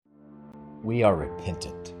We are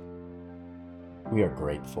repentant. We are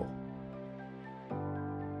grateful.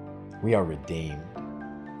 We are redeemed.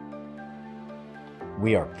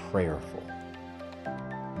 We are prayerful.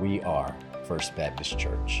 We are First Baptist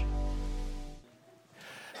Church.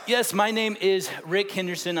 Yes, my name is Rick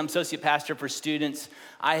Henderson. I'm associate pastor for students.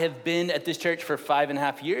 I have been at this church for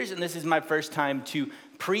 5.5 years, and this is my first time to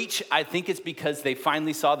preach. I think it's because they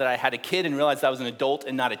finally saw that I had a kid and realized I was an adult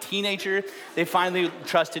and not a teenager. They finally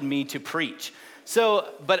trusted me to preach.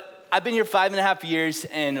 But I've been here 5.5 years,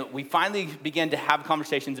 and we finally began to have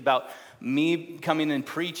conversations about me coming and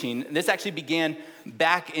preaching. This actually began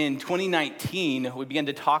back in 2019. We began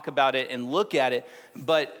to talk about it and look at it,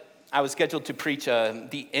 but I was scheduled to preach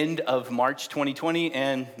the end of March 2020,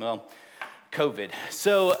 and, well, COVID.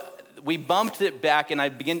 So we bumped it back, and I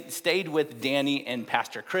stayed with Danny and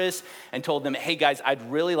Pastor Chris and told them, hey, guys, I'd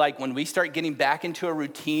really like, when we start getting back into a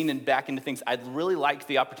routine and back into things, I'd really like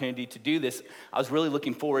the opportunity to do this. I was really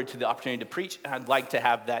looking forward to the opportunity to preach, and I'd like to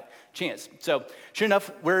have that chance. So sure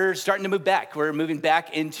enough, we're starting to move back. We're moving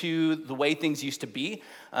back into the way things used to be.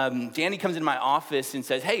 Danny comes into my office and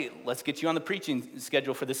says, hey, let's get you on the preaching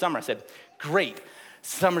schedule for the summer. I said, great.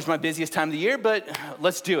 Summer's my busiest time of the year, but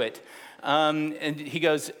let's do it. And he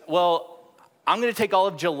goes, well, I'm going to take all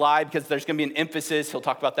of July because there's going to be an emphasis. He'll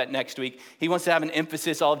talk about that next week. He wants to have an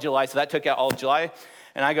emphasis all of July, so that took out all of July.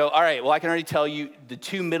 And I go, all right, well, I can already tell you the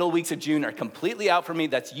 2 middle weeks of June are completely out for me.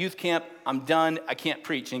 That's youth camp. I'm done. I can't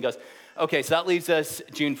preach. And he goes, okay, so that leaves us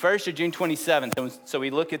June 1st or June 27th. And so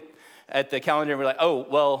we look at the calendar and we're like, oh,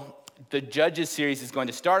 well, the Judges series is going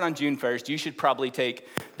to start on June 1st. You should probably take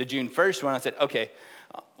the June 1st one. I said, okay,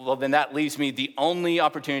 well, then that leaves me, the only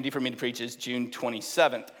opportunity for me to preach is June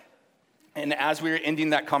 27th. And as we were ending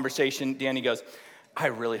that conversation, Danny goes, I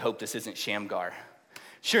really hope this isn't Shamgar.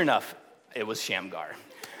 Sure enough, it was Shamgar.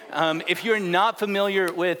 If you're not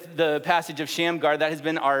familiar with the passage of Shamgar, that has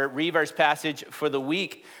been our reverse passage for the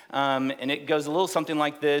week. And it goes a little something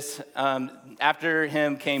like this. After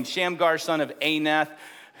him came Shamgar, son of Anath,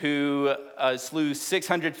 who slew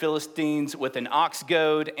 600 Philistines with an ox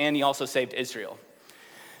goad, and he also saved Israel.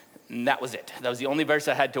 And that was it. That was the only verse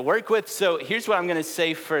I had to work with. So here's what I'm going to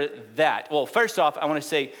say for that. Well, first off, I want to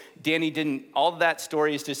say all of that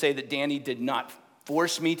story is to say that Danny did not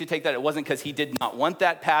force me to take that. It wasn't because he did not want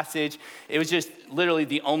that passage. It was just literally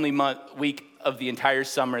the only week of the entire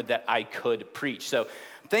summer that I could preach. So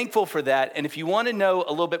I'm thankful for that. And if you want to know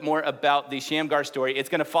a little bit more about the Shamgar story, it's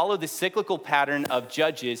going to follow the cyclical pattern of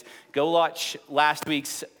Judges. Go watch last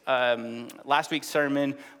week's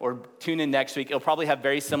sermon or tune in next week. It'll probably have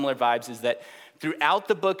very similar vibes. Is that throughout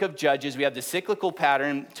the book of Judges, we have the cyclical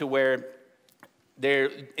pattern to where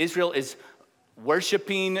Israel is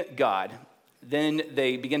worshiping God. Then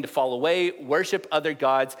they begin to fall away, worship other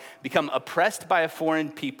gods, become oppressed by a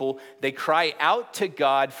foreign people. They cry out to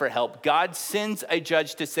God for help. God sends a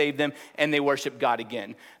judge to save them, and they worship God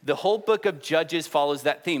again. The whole book of Judges follows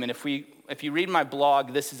that theme. And if you read my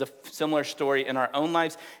blog, this is a similar story in our own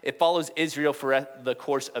lives. It follows Israel for the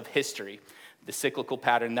course of history. The cyclical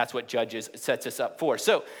pattern, that's what Judges sets us up for.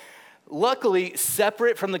 So, luckily,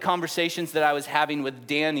 separate from the conversations that I was having with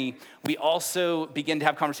Danny, we also began to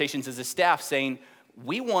have conversations as a staff saying,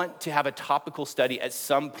 we want to have a topical study at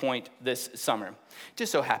some point this summer. It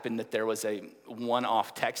just so happened that there was a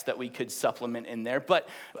one-off text that we could supplement in there. But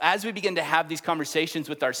as we begin to have these conversations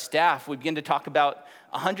with our staff, we begin to talk about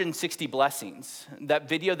 160 blessings. That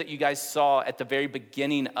video that you guys saw at the very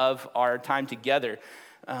beginning of our time together,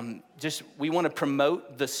 we want to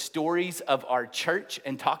promote the stories of our church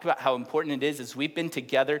and talk about how important it is as we've been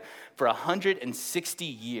together for 160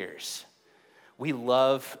 years. We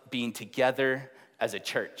love being together as a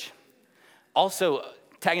church. Also,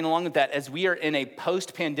 tagging along with that, as we are in a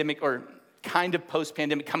post-pandemic or kind of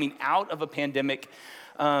post-pandemic, coming out of a pandemic,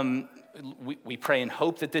 we pray and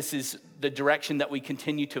hope that this is the direction that we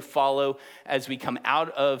continue to follow as we come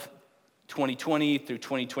out of 2020 through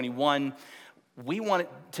 2021. We want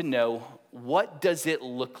to know, what does it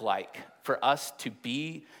look like for us to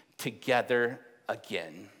be together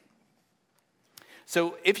again?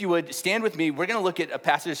 So if you would, stand with me. We're going to look at a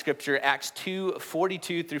passage of Scripture, Acts 2,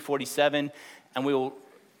 42 through 47, and we're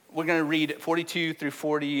going to read 42 through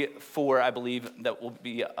 44, I believe, that will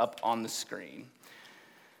be up on the screen.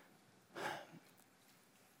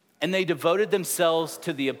 And they devoted themselves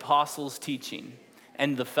to the apostles' teaching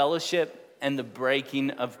and the fellowship and the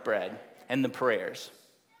breaking of bread and the prayers.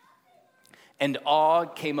 And awe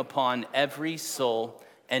came upon every soul,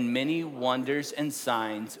 and many wonders and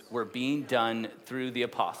signs were being done through the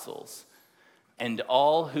apostles. And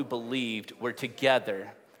all who believed were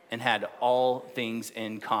together and had all things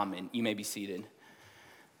in common. You may be seated.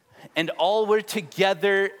 And all were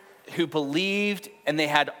together who believed, and they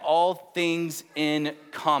had all things in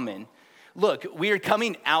common. Look, we are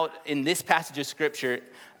coming out in this passage of scripture.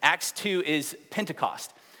 Acts 2 is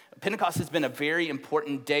Pentecost. Pentecost has been a very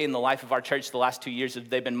important day in the life of our church the last 2 years.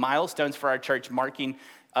 They've been milestones for our church, marking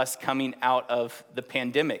us coming out of the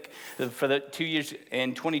pandemic. For the 2 years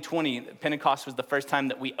in 2020, Pentecost was the first time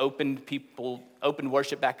that we opened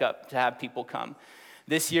worship back up to have people come.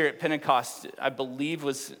 This year at Pentecost, I believe,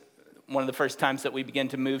 was one of the first times that we began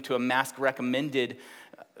to move to a mask recommended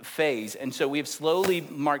phase. And so we have slowly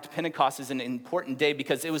marked Pentecost as an important day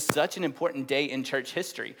because it was such an important day in church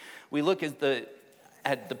history. We look at the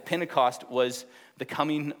Pentecost was the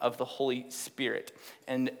coming of the Holy Spirit.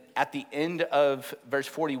 And at the end of verse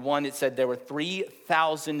 41, it said there were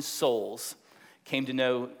 3,000 souls came to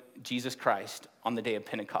know Jesus Christ on the day of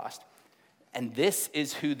Pentecost. And this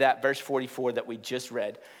is who that verse 44 that we just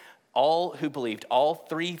read, all who believed, all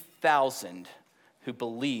 3,000 who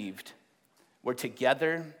believed were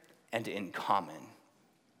together and in common.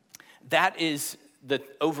 That is the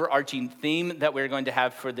overarching theme that we're going to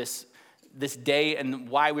have for this day and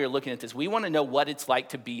why we're looking at this. We want to know what it's like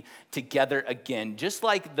to be together again. Just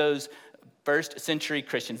like those first century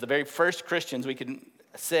Christians, the very first Christians, we can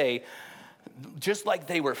say, just like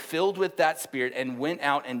they were filled with that Spirit and went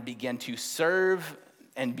out and began to serve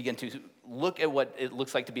and began to look at what it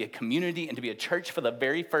looks like to be a community and to be a church for the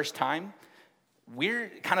very first time, we're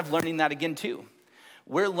kind of learning that again too.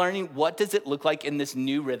 We're learning what does it look like in this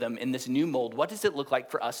new rhythm, in this new mold. What does it look like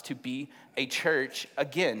for us to be a church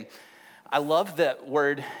again? I love that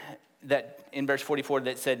word that in verse 44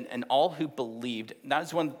 that said, and all who believed. That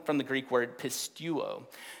is one from the Greek word pisteuo,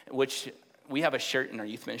 which we have a shirt in our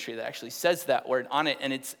youth ministry that actually says that word on it.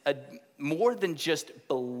 And it's more than just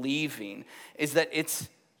believing, is that it's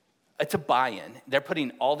a buy-in. They're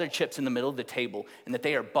putting all their chips in the middle of the table and that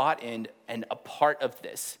they are bought in and a part of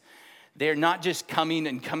this. They're not just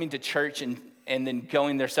coming to church and then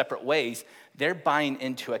going their separate ways. They're buying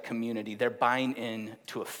into a community. They're buying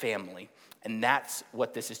into a family. And that's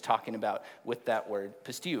what this is talking about with that word,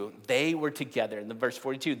 pisteuo. They were together. In the verse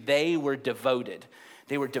 42, they were devoted.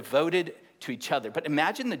 They were devoted to each other. But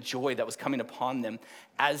imagine the joy that was coming upon them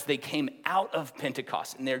as they came out of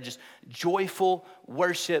Pentecost. And they're just joyful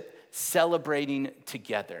worship, celebrating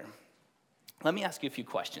together. Let me ask you a few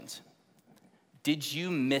questions. Did you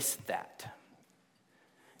miss that?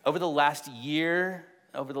 Over the last year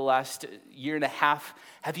and a half,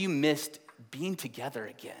 have you missed being together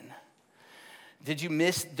again? Did you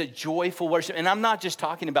miss the joyful worship? And I'm not just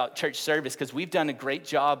talking about church service, because we've done a great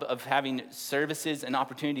job of having services and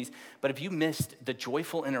opportunities, but have you missed the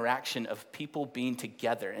joyful interaction of people being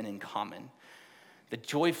together and in common? The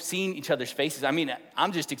joy of seeing each other's faces. I mean,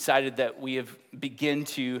 I'm just excited that we have begun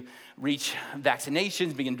to reach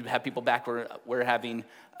vaccinations, begin to have people back. We're having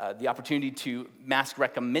the opportunity to mask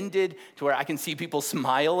recommended, to where I can see people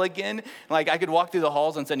smile again. Like I could walk through the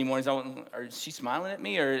halls on Sunday mornings, is she smiling at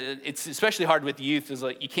me? Or it's especially hard with youth, is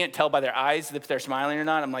like you can't tell by their eyes if they're smiling or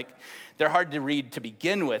not. I'm like, they're hard to read to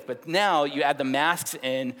begin with. But now you add the masks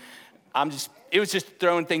in, it was just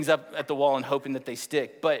throwing things up at the wall and hoping that they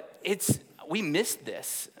stick. But we missed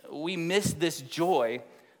this. We missed this joy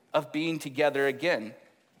of being together again.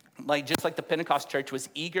 Just like the Pentecost church was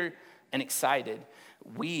eager and excited,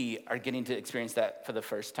 we are getting to experience that for the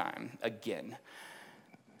first time again.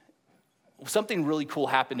 Something really cool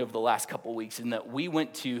happened over the last couple of weeks in that we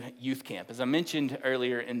went to youth camp. As I mentioned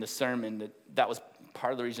earlier in the sermon, that was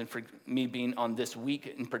part of the reason for me being on this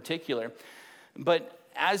week in particular. But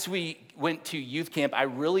as we went to youth camp, I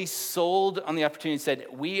really sold on the opportunity and said,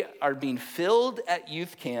 we are being filled at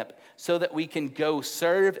youth camp so that we can go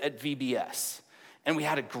serve at VBS. And we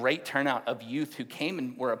had a great turnout of youth who came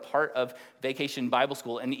and were a part of Vacation Bible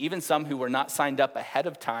School, and even some who were not signed up ahead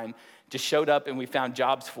of time just showed up and we found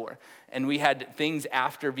jobs for. And we had things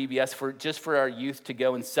after VBS for our youth to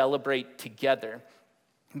go and celebrate together,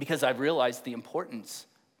 because I've realized the importance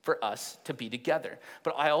for us to be together.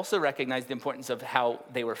 But I also recognize the importance of how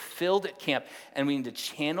they were filled at camp, and we need to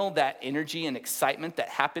channel that energy and excitement that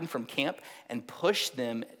happened from camp and push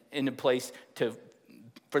them into place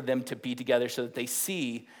for them to be together, so that they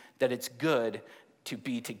see that it's good to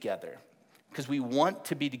be together. Because we want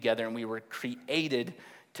to be together and we were created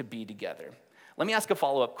to be together. Let me ask a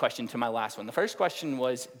follow-up question to my last one. The first question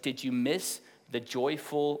was, did you miss the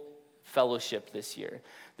joyful fellowship this year?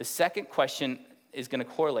 The second question is going to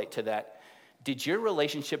correlate to that. Did your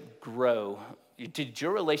relationship grow? Did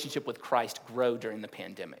your relationship with Christ grow during the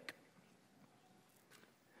pandemic?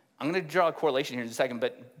 I'm going to draw a correlation here in a second,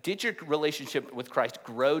 but did your relationship with Christ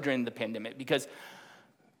grow during the pandemic? Because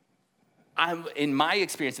in my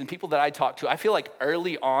experience and people that I talk to, I feel like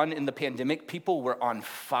early on in the pandemic, people were on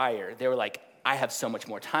fire. They were like, I have so much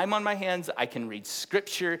more time on my hands. I can read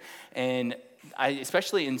scripture. And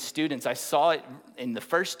especially in students, I saw it in the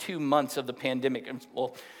first 2 months of the pandemic.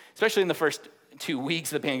 Well, especially in the first 2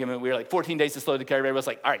 weeks of the pandemic, we were like 14 days to slow the care. Everybody was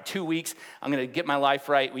like, all right, 2 weeks, I'm going to get my life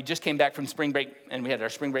right. We just came back from spring break, and we had our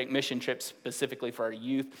spring break mission trip specifically for our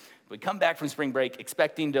youth. We come back from spring break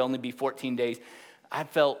expecting to only be 14 days. I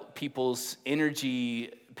felt people's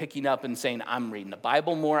energy picking up and saying, I'm reading the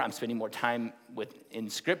Bible more, I'm spending more time in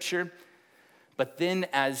scripture. But then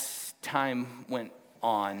as time went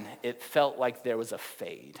on, it felt like there was a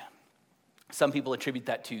fade. Some people attribute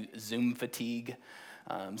that to Zoom fatigue.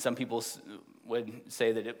 Some people would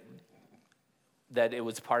say that it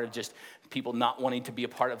was part of just people not wanting to be a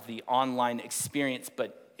part of the online experience.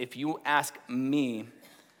 But if you ask me,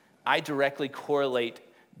 I directly correlate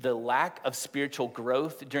the lack of spiritual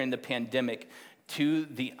growth during the pandemic to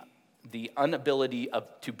the inability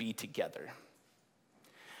to be together.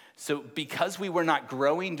 So because we were not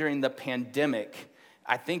growing during the pandemic,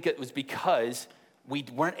 I think it was because we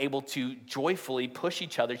weren't able to joyfully push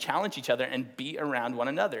each other, challenge each other, and be around one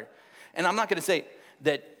another. And I'm not going to say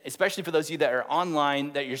that, especially for those of you that are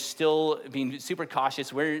online, that you're still being super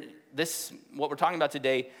cautious. What we're talking about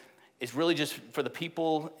today is really just for the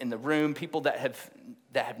people in the room, people that have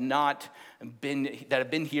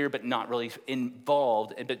been here but not really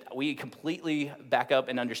involved. But we completely back up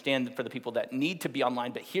and understand for the people that need to be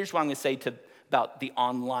online. But here's what I'm going to say about the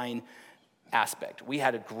online aspect. We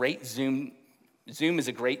had a great Zoom. Zoom is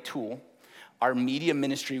a great tool. Our media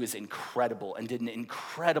ministry was incredible and did an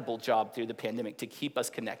incredible job through the pandemic to keep us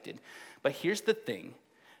connected. But here's the thing.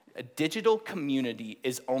 A digital community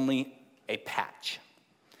is only a patch.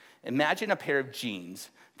 Imagine a pair of jeans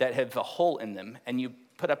that have a hole in them, and you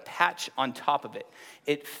put a patch on top of it.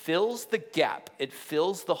 It fills the gap. It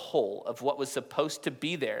fills the hole of what was supposed to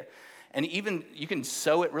be there. And even you can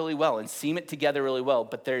sew it really well and seam it together really well,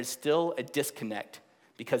 but there's still a disconnect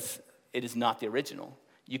because it is not the original.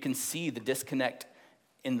 You can see the disconnect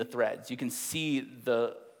in the threads. You can see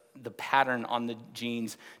the pattern on the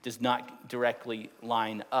jeans does not directly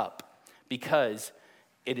line up because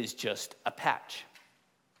it is just a patch.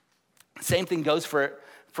 Same thing goes for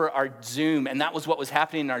our Zoom, and that was what was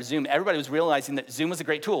happening in our Zoom. Everybody was realizing that Zoom was a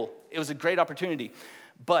great tool. It was a great opportunity,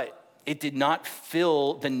 but it did not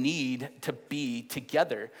fill the need to be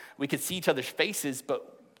together. We could see each other's faces,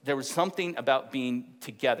 but there was something about being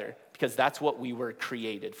together because that's what we were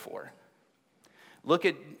created for. Look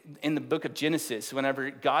at in the book of Genesis, whenever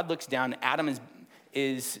God looks down, Adam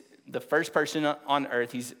is the first person on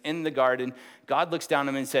earth. He's in the garden. God looks down on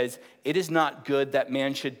him and says, "It is not good that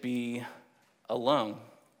man should be alone."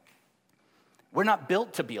 We're not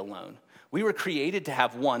built to be alone. We were created to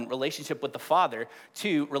have one, relationship with the Father,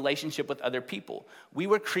 two, relationship with other people. We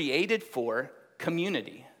were created for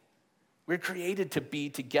community. We're created to be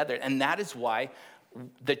together, and that is why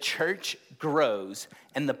the church grows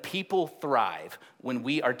and the people thrive when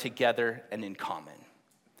we are together and in common.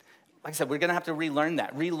 Like I said, we're going to have to relearn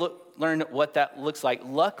that, relearn what that looks like.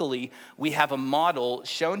 Luckily, we have a model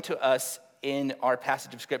shown to us in our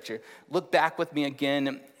passage of Scripture. Look back with me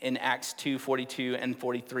again in Acts 2:42 and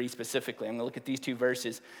 43 specifically. I'm going to look at these two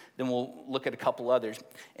verses, then we'll look at a couple others.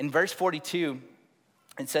 In verse 42,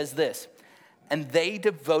 it says this, "And they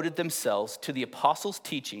devoted themselves to the apostles'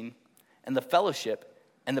 teaching and the fellowship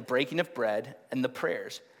and the breaking of bread and the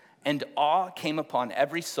prayers. And awe came upon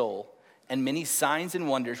every soul, and many signs and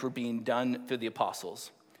wonders were being done through the apostles."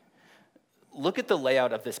 Look at the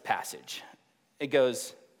layout of this passage. It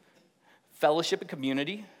goes, fellowship and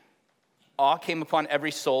community, awe came upon every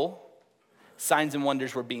soul, signs and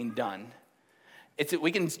wonders were being done.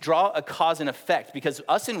 We can draw a cause and effect because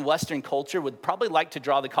us in Western culture would probably like to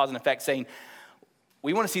draw the cause and effect saying,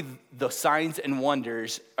 we want to see the signs and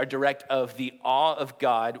wonders are direct of the awe of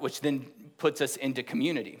God, which then puts us into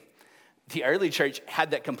community. The early church had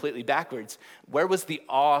that completely backwards. Where was the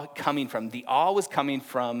awe coming from? The awe was coming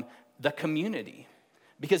from the community.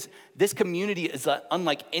 Because this community is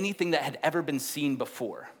unlike anything that had ever been seen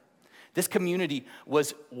before. This community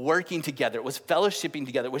was working together, it was fellowshipping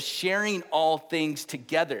together, it was sharing all things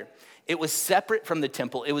together. It was separate from the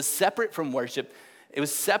temple, it was separate from worship, it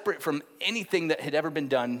was separate from anything that had ever been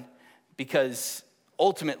done because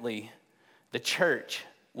ultimately the church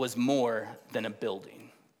was more than a building.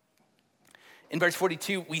 In verse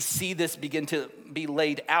 42, we see this begin to be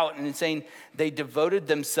laid out, and it's saying they devoted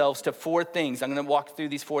themselves to four things. I'm going to walk through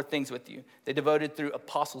these four things with you. They devoted through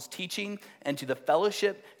apostles' teaching and to the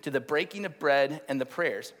fellowship, to the breaking of bread and the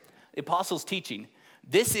prayers. The apostles' teaching,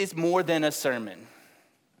 this is more than a sermon.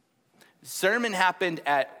 Sermon happened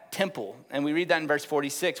at temple, and we read that in verse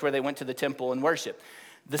 46 where they went to the temple and worship.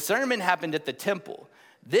 The sermon happened at the temple.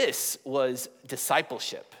 This was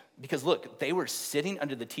discipleship because look, they were sitting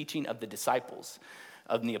under the teaching of the disciples,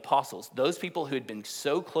 of the apostles. Those people who had been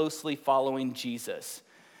so closely following Jesus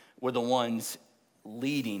were the ones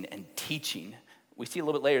leading and teaching. We see a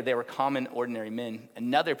little bit later, they were common, ordinary men.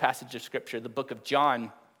 Another passage of scripture, the book of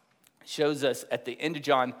John, shows us at the end of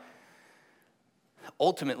John,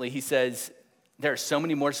 ultimately, he says, there are so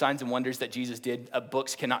many more signs and wonders that Jesus did,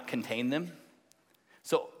 books cannot contain them.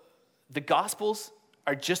 So the Gospels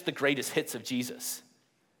are just the greatest hits of Jesus.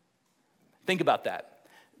 Think about that.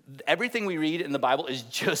 Everything we read in the Bible is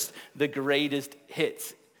just the greatest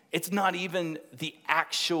hits. It's not even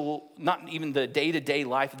the day-to-day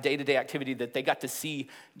life, day-to-day activity that they got to see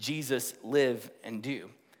Jesus live and do.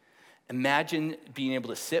 Imagine being able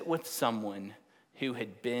to sit with someone who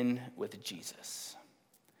had been with Jesus.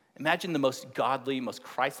 Imagine the most godly, most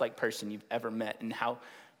Christ-like person you've ever met and how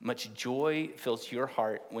much joy fills your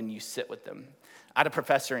heart when you sit with them. I had a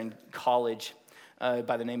professor in college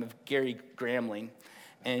by the name of Gary Gramling,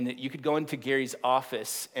 and you could go into Gary's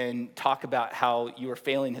office and talk about how you were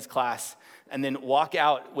failing his class and then walk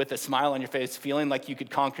out with a smile on your face feeling like you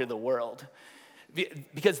could conquer the world.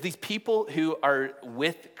 Because these people who are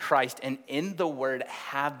with Christ and in the Word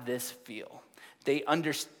have this feel.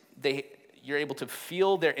 You're able to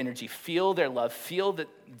feel their energy, feel their love, feel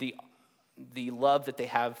the love that they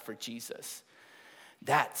have for Jesus.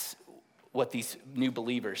 That's what these new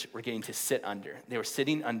believers were getting to sit under. They were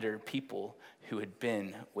sitting under people who had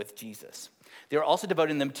been with Jesus. They were also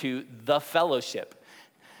devoting them to the fellowship.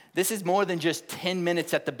 This is more than just 10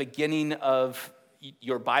 minutes at the beginning of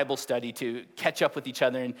your Bible study to catch up with each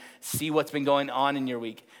other and see what's been going on in your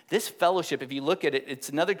week. This fellowship, if you look at it, it's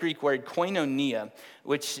another Greek word, koinonia,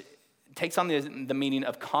 which takes on the meaning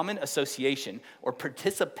of common association or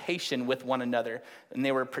participation with one another. And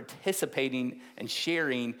they were participating and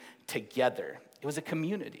sharing together. It was a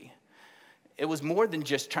community. It was more than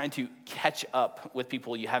just trying to catch up with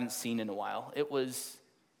people you haven't seen in a while. It was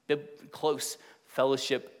close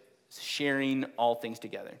fellowship, sharing all things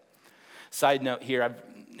together. Side note here,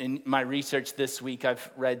 in my research this week, I've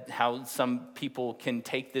read how some people can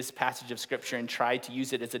take this passage of Scripture and try to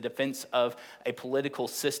use it as a defense of a political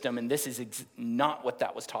system, and this is not what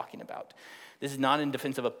that was talking about. This is not in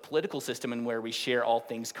defense of a political system in where we share all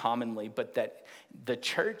things commonly, but that the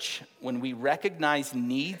church, when we recognize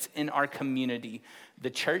needs in our community, the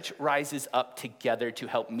church rises up together to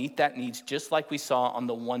help meet that needs, just like we saw on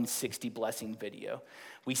the 160 blessing video.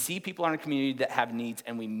 We see people in our community that have needs,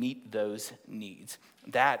 and we meet those needs.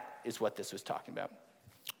 That is what this was talking about.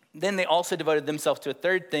 Then they also devoted themselves to a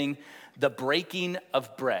third thing, the breaking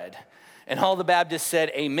of bread. And all the Baptists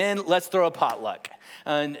said, amen, let's throw a potluck.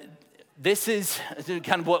 And this is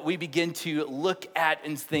kind of what we begin to look at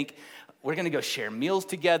and think, we're going to go share meals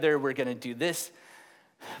together, we're going to do this.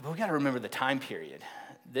 But we got to remember the time period.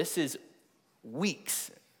 This is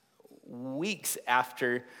weeks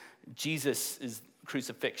after Jesus'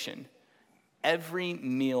 crucifixion. Every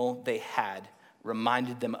meal they had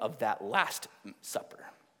reminded them of that Last Supper.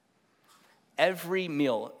 Every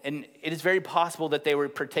meal, and it is very possible that they were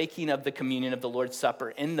partaking of the communion of the Lord's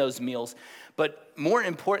Supper in those meals, but more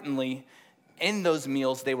importantly, in those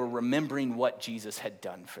meals, they were remembering what Jesus had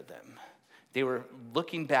done for them. They were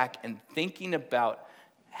looking back and thinking about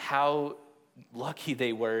how lucky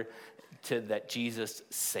they were that Jesus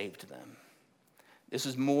saved them. This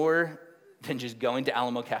was more than just going to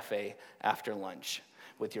Alamo Cafe after lunch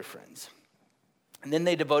with your friends. And then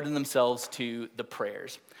they devoted themselves to the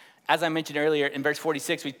prayers. As I mentioned earlier, in verse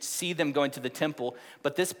 46, we see them going to the temple,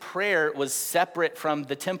 but this prayer was separate from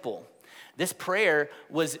the temple. This prayer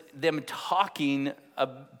was them talking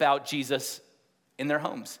about Jesus in their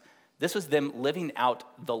homes. This was them living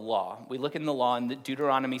out the law. We look in the law in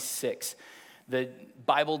Deuteronomy 6. The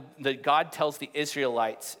Bible, God tells the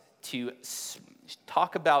Israelites to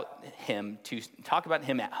talk about him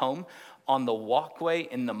at home, on the walkway,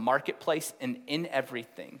 in the marketplace, and in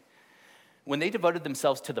everything. When they devoted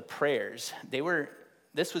themselves to the prayers,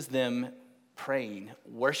 this was them praying,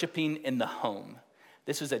 worshiping in the home.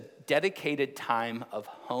 This was a dedicated time of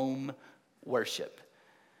home worship.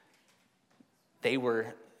 They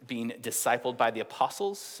were being discipled by the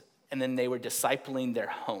apostles, and then they were discipling their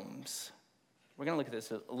homes. We're going to look at this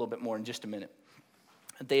a little bit more in just a minute.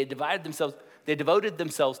 They devoted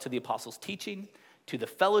themselves to the apostles' teaching, to the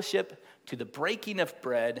fellowship, to the breaking of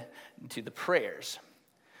bread, to the prayers.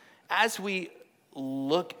 As we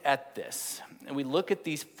look at this, and we look at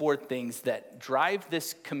these four things that drive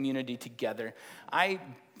this community together, I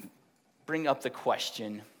bring up the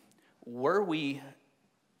question, were we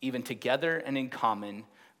even together and in common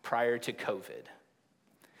prior to COVID?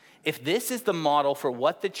 If this is the model for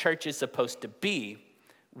what the church is supposed to be,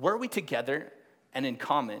 were we together and in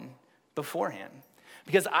common beforehand?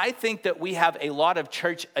 Because I think that we have a lot of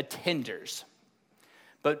church attenders,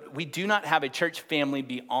 but we do not have a church family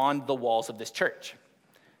beyond the walls of this church.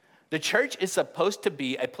 The church is supposed to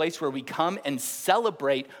be a place where we come and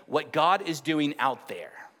celebrate what God is doing out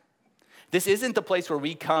there. This isn't the place where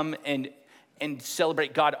we come and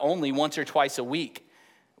celebrate God only once or twice a week.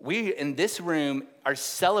 We in this room are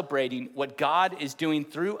celebrating what God is doing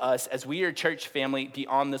through us as we are a church family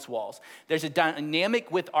beyond this walls. There's a dynamic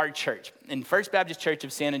with our church. In First Baptist Church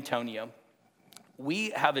of San Antonio,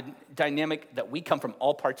 we have a dynamic that we come from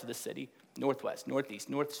all parts of the city. Northwest, Northeast,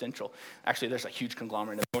 North Central. Actually, there's a huge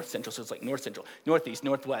conglomerate of North Central, so it's like North Central, Northeast,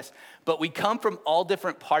 Northwest. But we come from all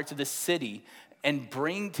different parts of the city and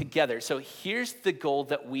bring together. So here's the goal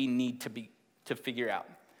that we need to figure out.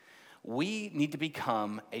 We need to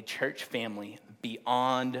become a church family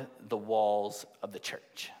beyond the walls of the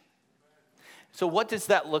church. So what does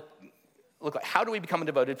that look like? How do we become a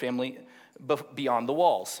devoted family beyond the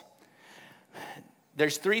walls?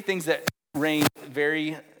 There's three things that reign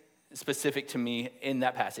very specific to me in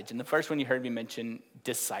that passage. And the first one you heard me mention,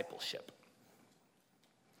 discipleship.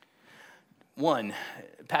 One,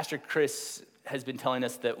 Pastor Chris has been telling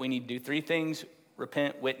us that we need to do three things: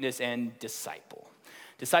 repent, witness, and disciple.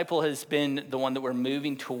 Disciple has been the one that we're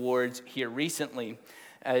moving towards here recently,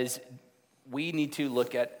 as we need to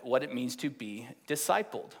look at what it means to be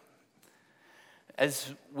discipled.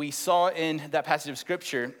 As we saw in that passage of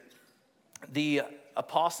scripture, the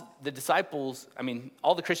disciples,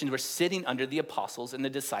 all the Christians were sitting under the apostles and the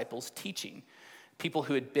disciples' teaching. People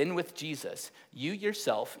who had been with Jesus. You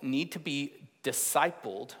yourself need to be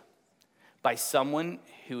discipled by someone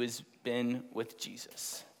who has been with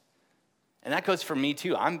Jesus. And that goes for me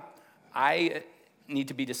too. I need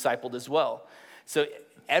to be discipled as well. So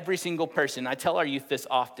every single person, I tell our youth this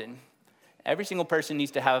often, every single person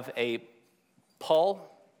needs to have a Paul,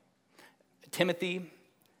 Timothy,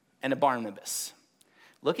 and a Barnabas.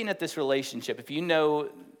 Looking at this relationship, if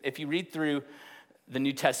you read through the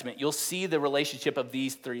New Testament, you'll see the relationship of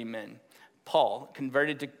these three men. Paul,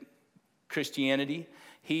 converted to Christianity,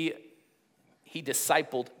 he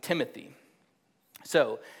discipled Timothy.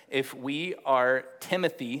 So if we are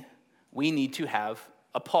Timothy, we need to have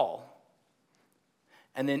a Paul.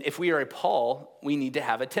 And then if we are a Paul, we need to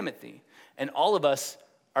have a Timothy. And all of us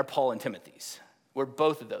are Paul and Timothys. We're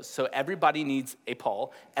both of those. So everybody needs a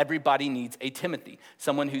Paul. Everybody needs a Timothy.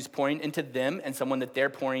 Someone who's pouring into them and someone that they're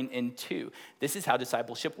pouring into. This is how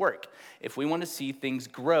discipleship works. If we want to see things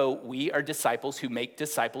grow, we are disciples who make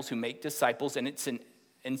disciples who make disciples. And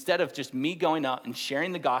instead of just me going out and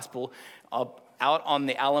sharing the gospel out on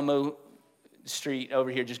the Alamo Street over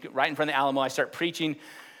here, just right in front of the Alamo, I start preaching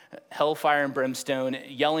hellfire and brimstone,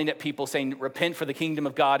 yelling at people saying, repent for the kingdom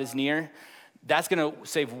of God is near. That's going to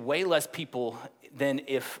save way less people than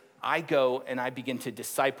if I go and I begin to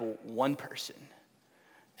disciple one person.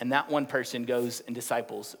 And that one person goes and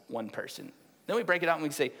disciples one person. Then we break it out and we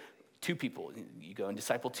say two people. You go and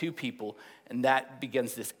disciple two people, and that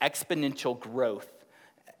begins this exponential growth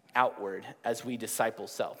outward as we disciple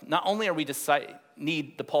self. Not only are we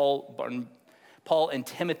need the Paul and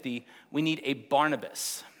Timothy, we need a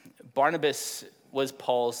Barnabas. Barnabas was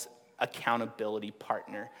Paul's accountability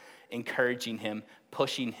partner, encouraging him,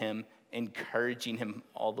 pushing him, encouraging him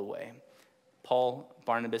all the way. Paul,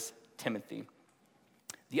 Barnabas, Timothy.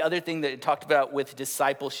 The other thing that it talked about with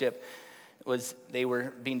discipleship was they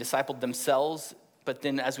were being discipled themselves, but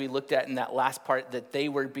then as we looked at in that last part, that they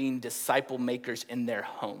were being disciple makers in their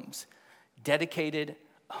homes. Dedicated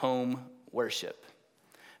home worship.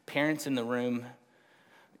 Parents in the room,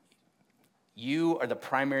 you are the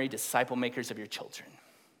primary disciple makers of your children.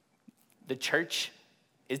 The church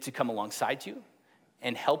is to come alongside you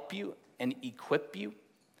and help you and equip you,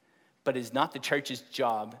 but it is not the church's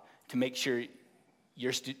job to make sure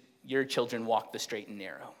your children walk the straight and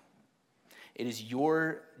narrow. It is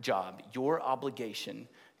your job, your obligation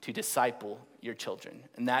to disciple your children,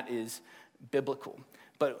 and that is biblical.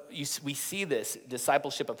 But we see this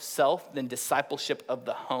discipleship of self, then discipleship of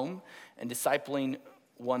the home, and discipling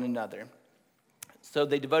one another. So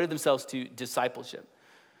they devoted themselves to discipleship.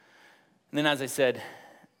 And then, as I said,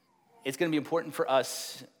 it's going to be important for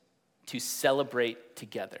us to celebrate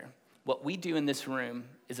together. What we do in this room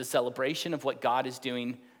is a celebration of what God is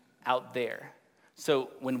doing out there. So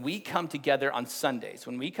when we come together on Sundays,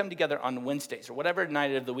 when we come together on Wednesdays, or whatever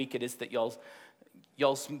night of the week it is that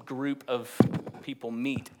y'all's group of people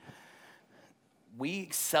meet, we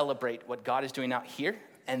celebrate what God is doing out here,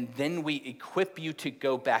 and then we equip you to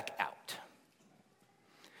go back out.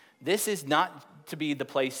 This is not to be the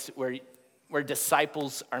place where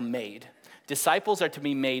disciples are made. Disciples are to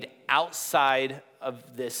be made outside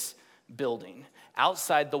of this building,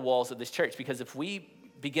 outside the walls of this church. Because if we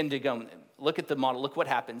begin to go, look at the model, look what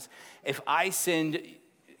happens. If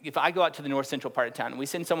I go out to the north central part of town, and we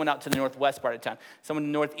send someone out to the northwest part of town, someone to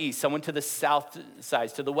the northeast, someone to the south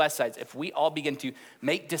sides, to the west sides, if we all begin to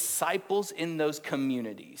make disciples in those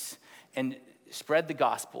communities and spread the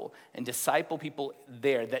gospel and disciple people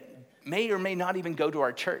there that may or may not even go to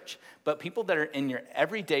our church, but people that are in your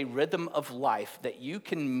everyday rhythm of life that you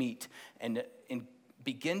can meet and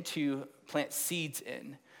begin to plant seeds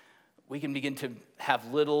in, we can begin to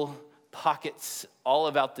have little pockets all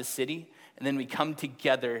about the city, and then we come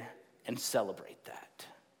together and celebrate that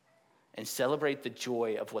and celebrate the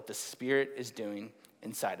joy of what the Spirit is doing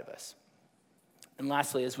inside of us. And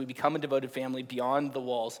lastly, as we become a devoted family beyond the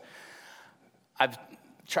walls, I've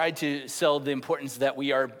tried to sell the importance that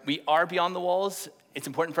we are beyond the walls. It's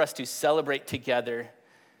important for us to celebrate together.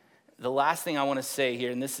 The last thing I want to say here,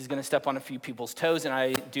 and this is going to step on a few people's toes, and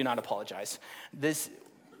I do not apologize.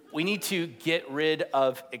 We need to get rid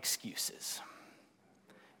of excuses.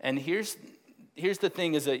 And here's the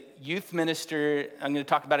thing, as a youth minister, I'm going to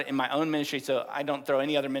talk about it in my own ministry, so I don't throw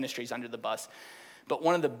any other ministries under the bus. But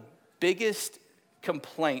one of the biggest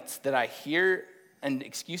complaints that I hear and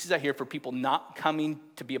excuses I hear for people not coming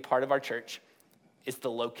to be a part of our church is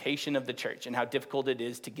the location of the church and how difficult it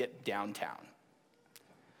is to get downtown.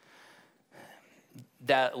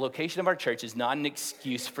 That location of our church is not an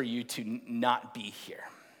excuse for you to not be here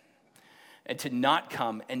and to not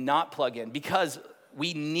come and not plug in, because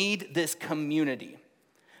we need this community.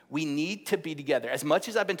 We need to be together. As much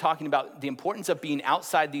as I've been talking about the importance of being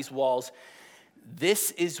outside these walls,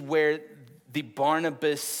 this is where the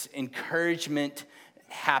Barnabas encouragement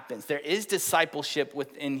happens. There is discipleship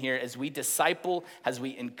within here as we disciple, as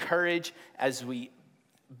we encourage, as we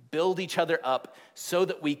build each other up so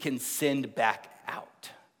that we can send back out.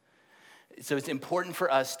 So it's important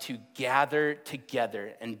for us to gather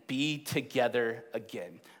together and be together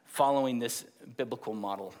again, following this biblical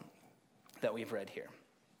model that we've read here.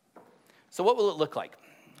 So what will it look like?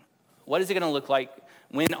 What is it going to look like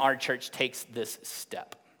when our church takes this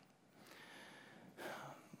step?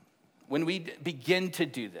 When we begin to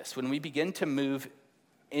do this, when we begin to move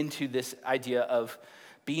into this idea of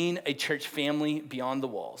being a church family beyond the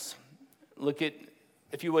walls, look at,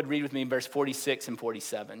 if you would read with me, verse 46 and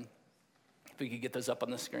 47. If we could get those up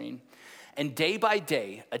on the screen. And day by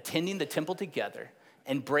day, attending the temple together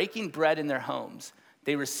and breaking bread in their homes,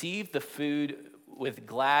 they received the food with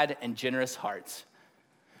glad and generous hearts,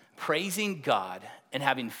 praising God and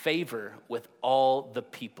having favor with all the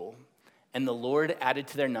people. And the Lord added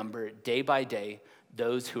to their number day by day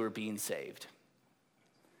those who were being saved.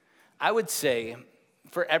 I would say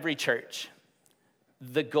for every church,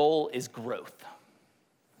 the goal is growth.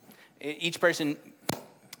 Each person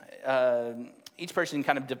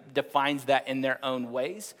kind of defines that in their own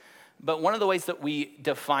ways. But one of the ways that we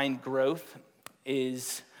define growth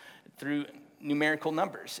is through numerical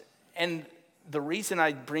numbers. And the reason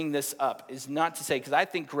I bring this up is not to say, because I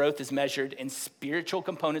think growth is measured in spiritual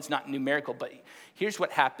components, not numerical, but here's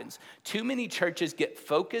what happens. Too many churches get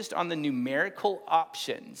focused on the numerical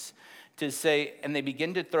options to say, and they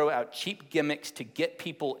begin to throw out cheap gimmicks to get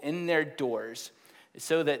people in their doors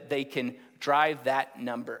so that they can drive that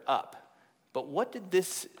number up. But what did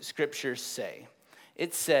this scripture say?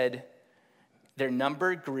 It said their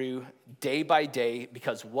number grew day by day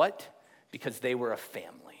because what? Because they were a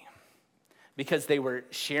family. Because they were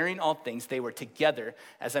sharing all things, they were together.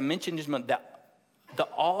 As I mentioned just a moment, the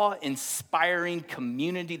awe-inspiring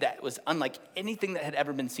community that was unlike anything that had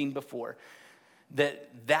ever been seen before,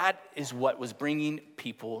 that is what was bringing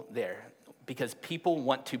people there, because people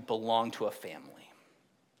want to belong to a family.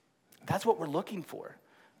 That's what we're looking for.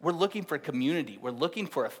 We're looking for community. We're looking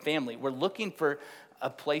for a family. We're looking for a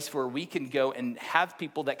place where we can go and have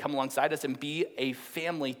people that come alongside us and be a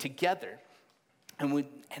family together. And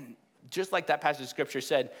just like that passage of scripture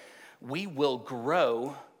said, we will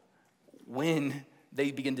grow when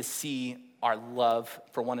they begin to see our love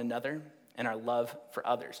for one another and our love for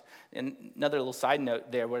others. And another little side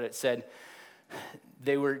note there where it said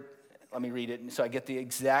let me read it so I get the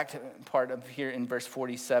exact part of here in verse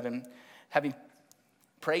 47,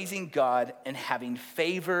 praising God and having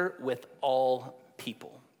favor with all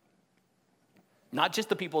people. Not just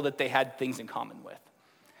the people that they had things in common with.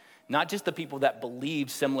 Not just the people that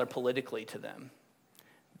believed similar politically to them.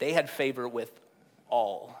 They had favor with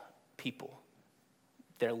all people.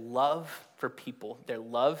 their love for people, their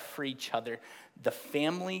love for each other, the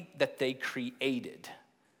family that they created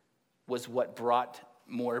was what brought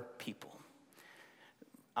more people.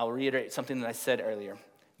 I'll reiterate something that I said earlier.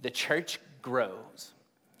 The church grows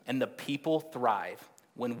and the people thrive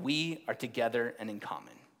when we are together and in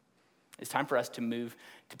common. It's time for us to move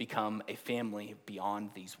to become a family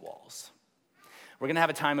beyond these walls. We're going to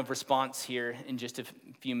have a time of response here in just a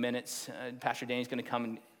few minutes. Pastor Danny's going to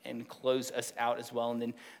come and close us out as well, and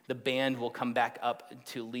then the band will come back up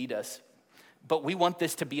to lead us. But we want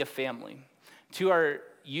this to be a family. To our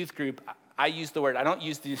youth group, I use the word, I don't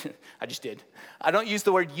use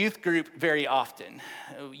the word youth group very often.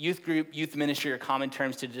 Youth group, youth ministry are common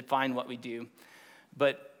terms to define what we do,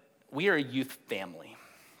 but we are a youth family.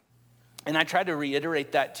 And I try to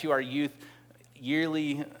reiterate that to our youth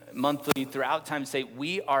yearly, monthly, throughout time, to say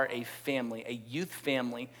we are a family, a youth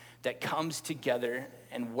family that comes together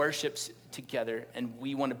and worships together, and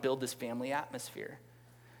we want to build this family atmosphere.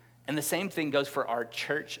 And the same thing goes for our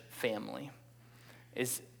church family.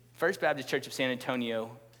 Is First Baptist Church of San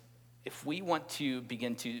Antonio, if we want to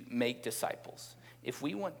begin to make disciples, if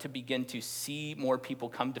we want to begin to see more people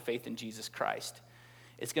come to faith in Jesus Christ,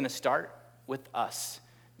 it's going to start with us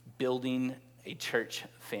building a church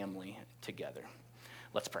family together.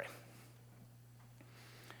 Let's pray.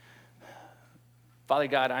 Father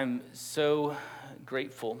God, I'm so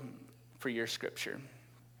grateful for your scripture.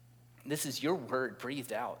 This is your word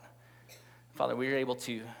breathed out. Father, we are able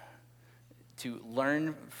to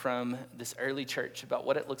learn from this early church about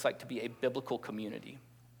what it looks like to be a biblical community.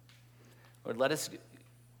 Lord, let us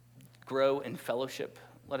grow in fellowship.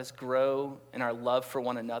 Let us grow in our love for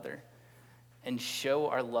one another and show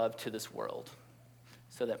our love to this world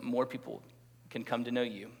so that more people can come to know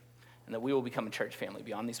you and that we will become a church family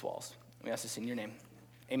beyond these walls. We ask this in your name.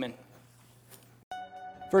 Amen.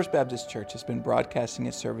 First Baptist Church has been broadcasting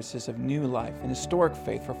its services of new life and historic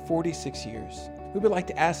faith for 46 years. We would like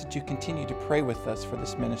to ask that you continue to pray with us for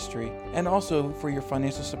this ministry and also for your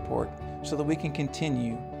financial support so that we can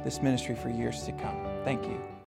continue this ministry for years to come. Thank you.